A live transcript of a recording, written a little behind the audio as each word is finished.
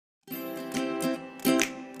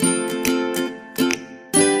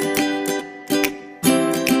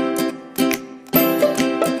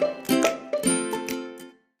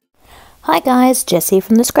guys, Jess here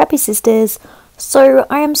from the Scrappy Sisters. So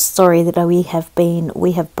I am sorry that we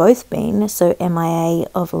have both been so MIA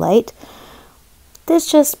of late. There's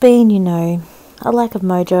just been, a lack of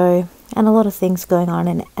mojo and a lot of things going on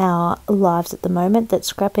in our lives at the moment that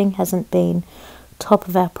scrapping hasn't been top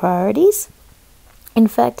of our priorities. In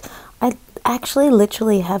fact, I actually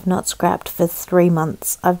literally have not scrapped for 3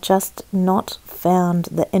 months. I've just not found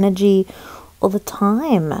the energy or the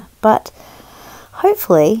time, but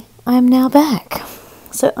hopefully I'm now back.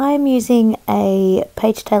 So I'm using a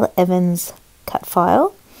Paige Evans cut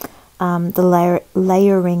file, the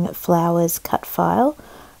layering flowers cut file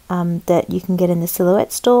that you can get in the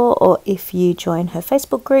Silhouette store, or if you join her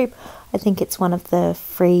Facebook group, I think it's one of the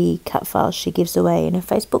free cut files she gives away in her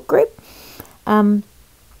Facebook group. I'm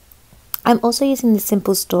also using the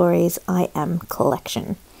Simple Stories I Am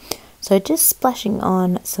collection. So just splashing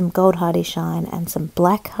on some gold Hardy Shine and some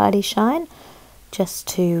black Hardy Shine, just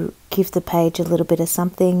to give the page a little bit of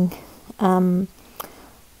something. A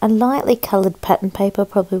lightly coloured pattern paper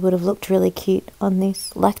probably would have looked really cute on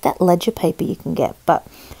this, like that ledger paper you can get. But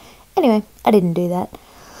anyway, I didn't do that.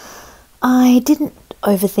 I didn't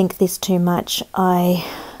overthink this too much. I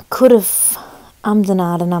could have ums and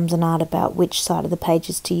ahed about which side of the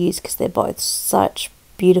pages to use, because they're both such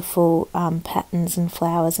beautiful patterns and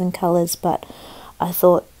flowers and colours, but I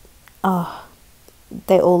thought,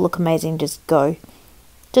 they all look amazing, just go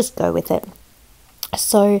with it.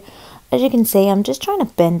 So as you can see, I'm just trying to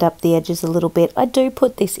bend up the edges a little bit. I do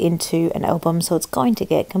put this into an album, so it's going to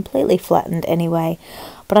get completely flattened anyway,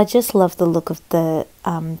 but I just love the look of the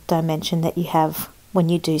dimension that you have when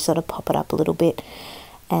you do sort of pop it up a little bit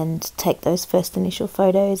and take those first initial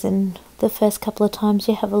photos, and the first couple of times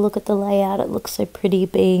you have a look at the layout, it looks so pretty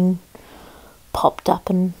being popped up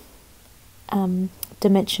and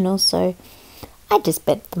dimensional, so I just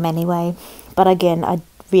bent them anyway. But again, I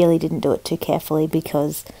really didn't do it too carefully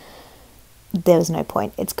because there was no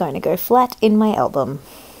point. It's going to go flat in my album,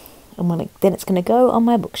 and then it's going to go on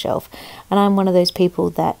my bookshelf. And I'm one of those people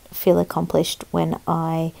that feel accomplished when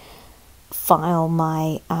I file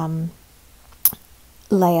my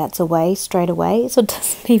layouts away straight away, so it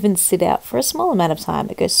doesn't even sit out for a small amount of time.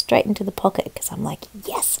 It goes straight into the pocket because I'm like,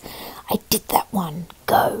 yes, I did that one,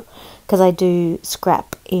 go. Because I do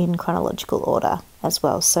scrap in chronological order as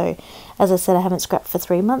well. So as I said, I haven't scrapped for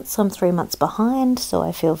 3 months, so I'm 3 months behind, so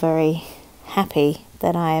I feel very happy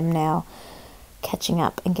that I am now catching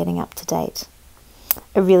up and getting up to date.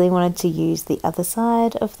 I really wanted to use the other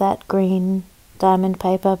side of that green diamond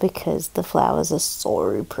paper because the flowers are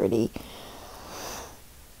so pretty.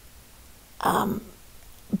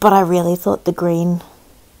 But I really thought the green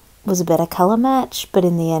was a better colour match, but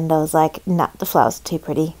in the end I was like, nah, the flowers are too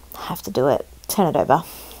pretty, have to do it, turn it over,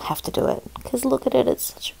 have to do it, because look at it, it's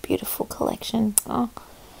such a beautiful collection.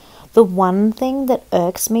 The one thing that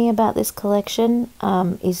irks me about this collection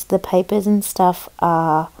is the papers and stuff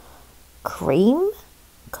are cream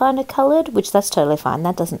kind of coloured, which that's totally fine,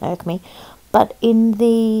 that doesn't irk me, but in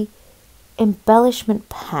the embellishment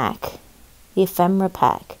pack, the ephemera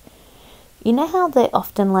pack, you know how they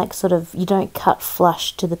often you don't cut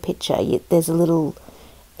flush to the picture, there's a little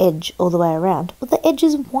edge all the way around. Well, the edge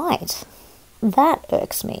is white. That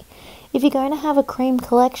irks me. If you're going to have a cream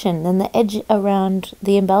collection, then the edge around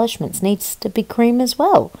the embellishments needs to be cream as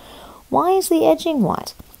well. Why is the edging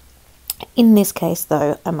white? In this case,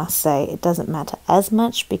 though, I must say it doesn't matter as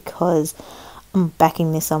much because I'm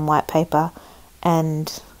backing this on white paper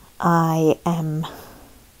and I am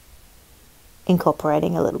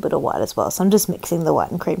incorporating a little bit of white as well, so I'm just mixing the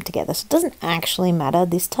white and cream together, so it doesn't actually matter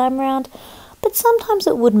this time around, but sometimes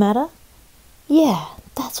it would matter. Yeah,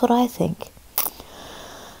 that's what I think.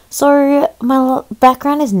 So my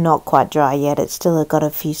background is not quite dry yet, it's still got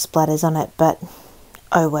a few splatters on it, but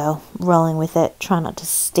oh well, rolling with it. Try not to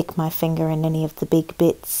stick my finger in any of the big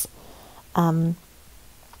bits.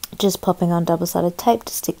 Just popping on double-sided tape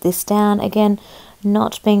to stick this down. Again,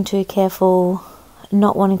 not being too careful,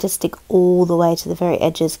 not wanting to stick all the way to the very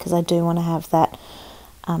edges because I do want to have that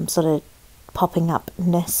sort of popping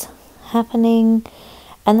upness happening.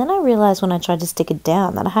 And then I realised when I tried to stick it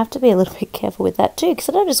down that I have to be a little bit careful with that too, because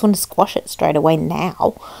I don't just want to squash it straight away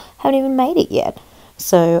now. I haven't even made it yet.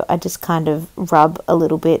 So I just kind of rub a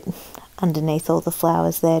little bit underneath all the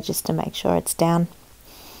flowers there just to make sure it's down,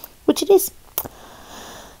 which it is.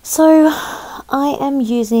 So I am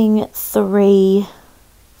using 3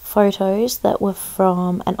 photos that were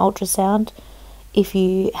from an ultrasound. If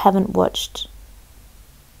you haven't watched,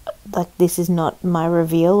 this is not my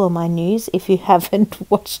reveal or my news, if you haven't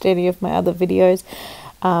watched any of my other videos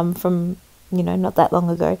from not that long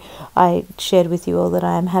ago, I shared with you all that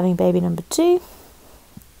I am having baby number 2.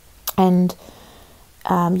 And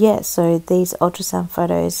yeah, so these ultrasound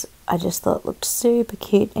photos I just thought looked super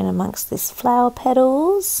cute in amongst these flower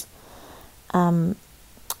petals.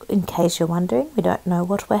 In case you're wondering, we don't know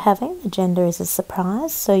what we're having. The gender is a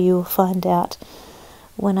surprise, so you'll find out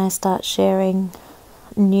when I start sharing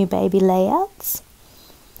new baby layouts.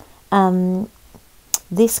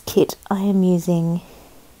 This kit I am using,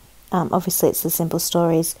 obviously it's the Simple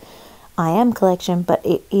Stories I Am collection, but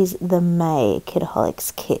it is the May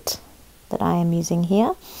Kitaholics kit that I am using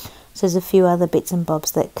here. So there's a few other bits and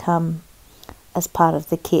bobs that come as part of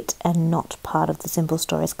the kit and not part of the Simple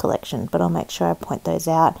Stories collection, but I'll make sure I point those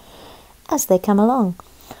out as they come along.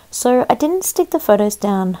 So I didn't stick the photos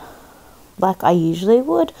down like I usually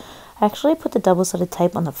would. I actually put the double-sided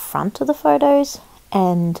tape on the front of the photos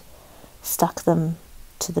and stuck them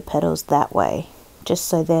to the petals that way, just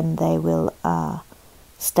so then they will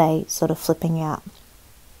stay sort of flipping out.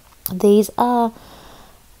 These are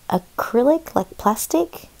acrylic, like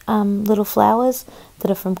plastic, little flowers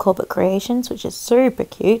that are from Corporate Creations, which is super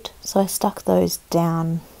cute. So I stuck those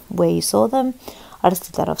down where you saw them. I just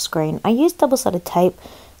did that off screen. I used double-sided tape.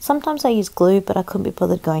 Sometimes I use glue, but I couldn't be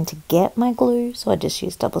bothered going to get my glue, so I just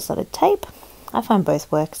used double-sided tape. I find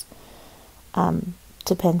both works.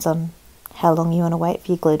 Depends on how long you want to wait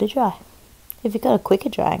for your glue to dry. If you've got a quicker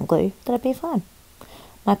drying glue, that'd be fine.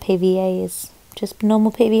 My PVA is just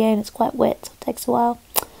normal PVA and it's quite wet, so it takes a while.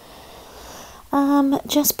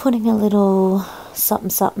 Just putting a little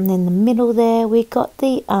something in the middle there. We got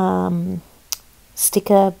the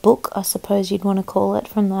sticker book, I suppose you'd want to call it,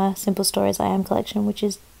 from the Simple Stories I Am collection, which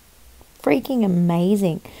is freaking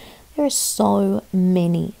amazing. There are so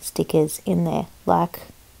many stickers in there, like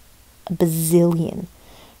a bazillion.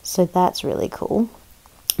 So that's really cool.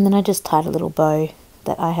 And then I just tied a little bow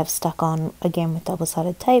that I have stuck on again with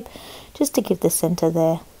double-sided tape, just to give the center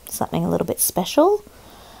there something a little bit special.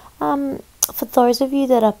 For those of you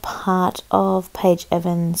that are part of Paige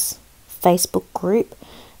Evans' Facebook group,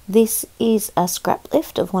 this is a scrap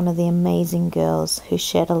lift of one of the amazing girls who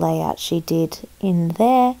shared a layout she did in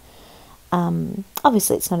there.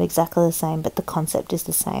 Obviously it's not exactly the same, but the concept is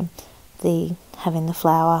the same. The having the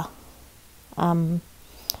flower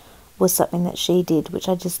was something that she did, which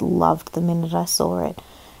I just loved the minute I saw it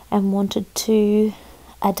and wanted to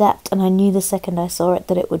adapt, and I knew the second I saw it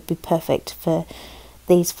that it would be perfect for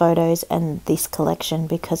these photos and this collection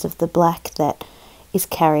because of the black that is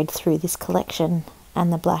carried through this collection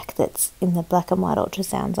and the black that's in the black and white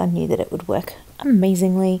ultrasounds. I knew that it would work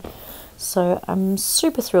amazingly, so I'm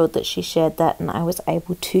super thrilled that she shared that and I was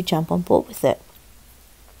able to jump on board with it.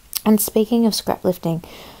 And speaking of scrap lifting,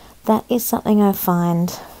 that is something I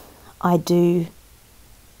find I do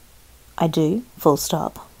full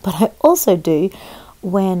stop, but I also do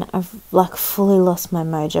when I've like fully lost my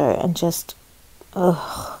mojo and just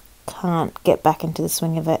can't get back into the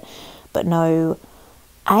swing of it, but know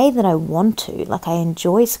A, that I want to, like I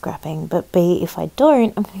enjoy scrapping, but B, if I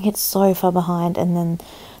don't, I'm going to get so far behind and then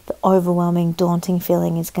the overwhelming daunting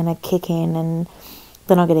feeling is going to kick in and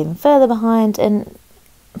then I'll get even further behind, and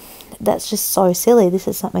that's just so silly. This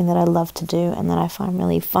is something that I love to do and that I find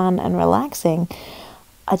really fun and relaxing.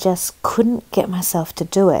 I just couldn't get myself to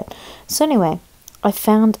do it. So anyway, I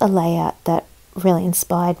found a layout that really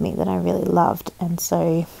inspired me, that I really loved, and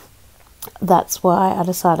so that's why I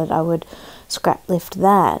decided I would scrap lift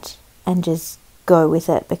that and just go with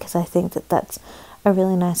it, because I think that that's a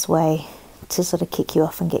really nice way to sort of kick you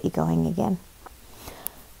off and get you going again.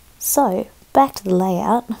 So back to the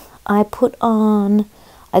layout, I glued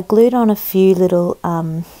on a few little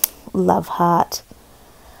love heart,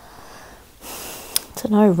 I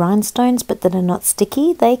don't know, rhinestones, but that are not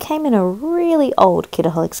sticky. They came in a really old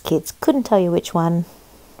Kitaholics kits, couldn't tell you which one,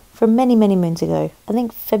 from many moons ago, I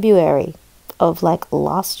think February of like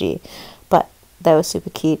last year, but they were super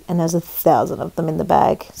cute and there's 1,000 of them in the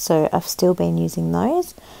bag, so I've still been using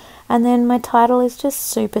those. And then my title is just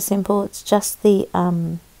super simple. It's just the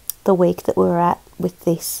week that we're at with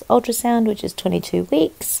this ultrasound, which is 22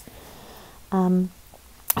 weeks. And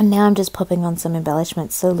now I'm just popping on some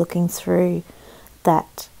embellishments, so looking through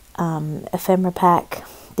that ephemera pack,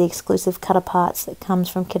 the exclusive cutter parts that comes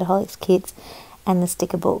from Kitaholics kits, and the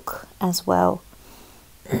sticker book as well.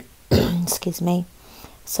 Excuse me.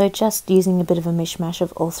 So just using a bit of a mishmash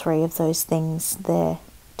of all three of those things there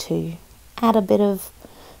to add a bit of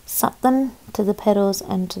something to the petals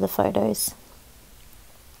and to the photos,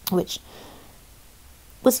 which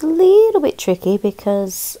was a little bit tricky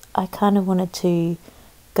because I kind of wanted to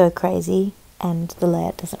go crazy and the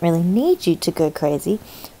layout doesn't really need you to go crazy,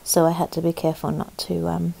 so I had to be careful not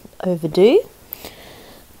to overdo.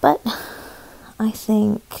 But I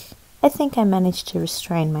think I think I managed to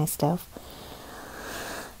restrain myself.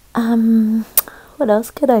 What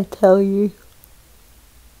else could I tell you?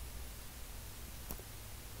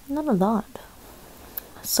 Not a lot.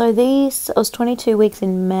 So I was 22 weeks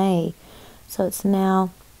in May, so it's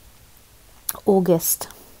now August.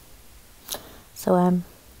 So I'm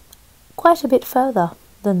quite a bit further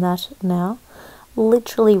than that now.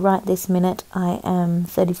 Literally right this minute I am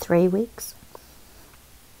 33 weeks.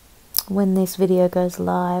 When this video goes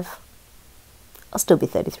live, I'll still be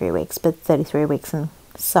 33 weeks, but 33 weeks and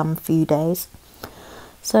some few days.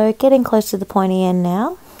 So getting close to the pointy end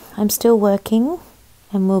now. I'm still working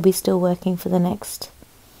and will be still working for the next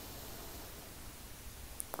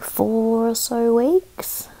 4 or so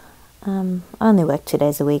weeks. I only work 2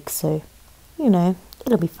 days a week, so you know,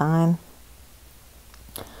 it'll be fine.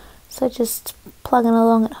 So just plugging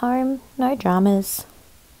along at home, no dramas.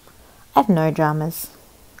 I have no dramas.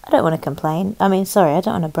 I don't want to complain. I mean, sorry, I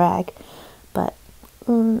don't want to brag, but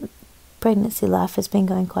pregnancy life has been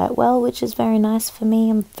going quite well, which is very nice for me.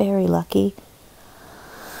 I'm very lucky.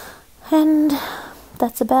 And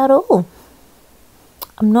that's about all.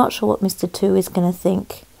 I'm not sure what Mr. 2 is going to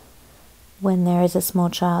think when there is a small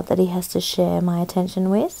child that he has to share my attention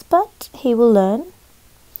with, but he will learn.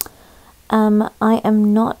 I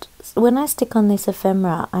am not, when I stick on this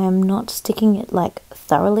ephemera, I am not sticking it like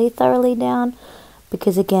thoroughly down,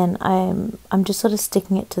 because again, I'm just sort of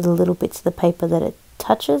sticking it to the little bits of the paper that it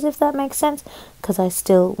touches, if that makes sense, because I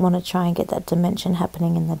still want to try and get that dimension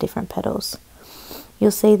happening in the different petals. You'll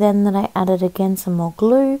see then that I added again some more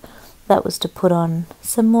glue. That was to put on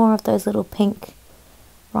some more of those little pink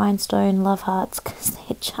rhinestone love hearts, because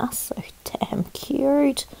they're just so damn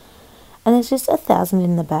cute. And there's just 1,000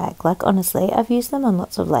 in the bag. Like, honestly, I've used them on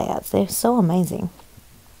lots of layouts. They're so amazing.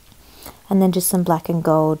 And then just some black and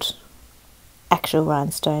gold actual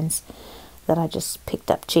rhinestones that I just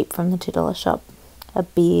picked up cheap from the $2 shop. A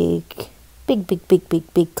big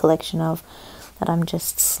collection of that I'm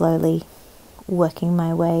just slowly working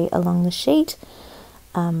my way along the sheet.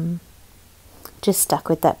 Just stuck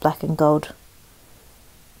with that black and gold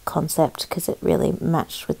concept because it really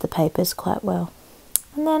matched with the papers quite well.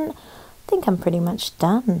 And then I think I'm pretty much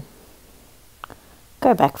done.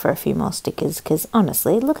 Go back for a few more stickers because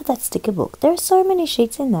honestly, look at that sticker book. There are so many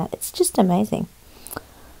sheets in that. It's just amazing.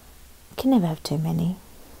 You can never have too many.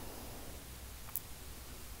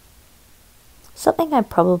 Something I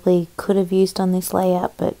probably could have used on this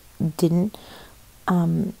layout but didn't,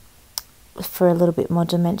 for a little bit more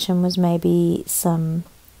dimension, was maybe some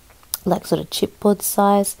like sort of chipboard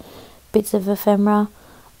size bits of ephemera.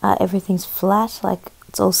 Everything's flat, like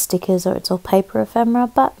it's all stickers or it's all paper ephemera,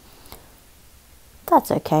 but that's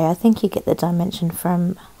okay. I think you get the dimension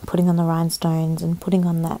from putting on the rhinestones and putting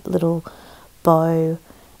on that little bow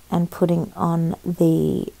and putting on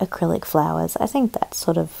the acrylic flowers. I think that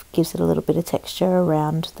sort of gives it a little bit of texture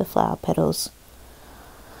around the flower petals.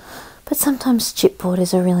 But sometimes chipboard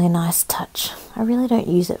is a really nice touch. I really don't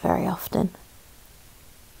use it very often.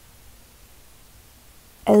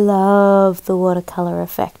 I love the watercolor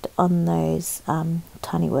effect on those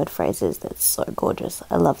tiny word phrases. That's so gorgeous.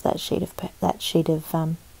 I love that sheet of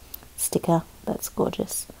sticker. That's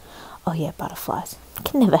gorgeous. Oh yeah, butterflies.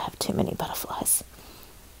 Can never have too many butterflies.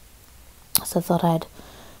 So I thought I'd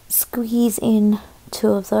squeeze in 2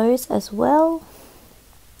 of those as well.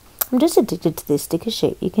 I'm just addicted to this sticker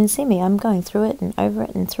sheet. You can see me. I'm going through it and over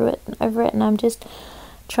it and through it and over it, and I'm just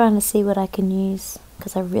trying to see what I can use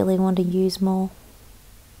because I really want to use more.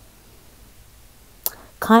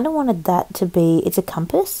 Kind of wanted that to be, it's a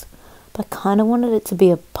compass, but kind of wanted it to be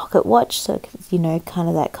a pocket watch, so you know, kind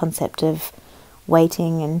of that concept of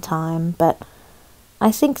waiting and time. But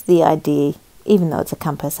I think the idea, even though it's a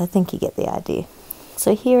compass, I think you get the idea.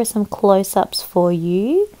 So here are some close-ups for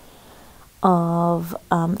you of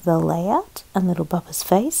the layout and little Bubba's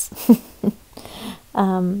face.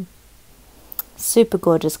 Super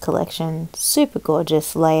gorgeous collection, super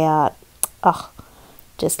gorgeous layout. Oh,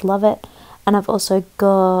 just love it. And I've also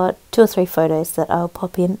got 2 or 3 photos that I'll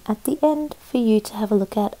pop in at the end for you to have a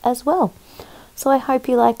look at as well. So I hope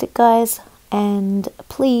you liked it, guys, and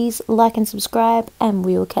please like and subscribe, and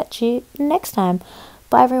we will catch you next time.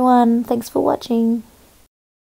 Bye everyone, thanks for watching.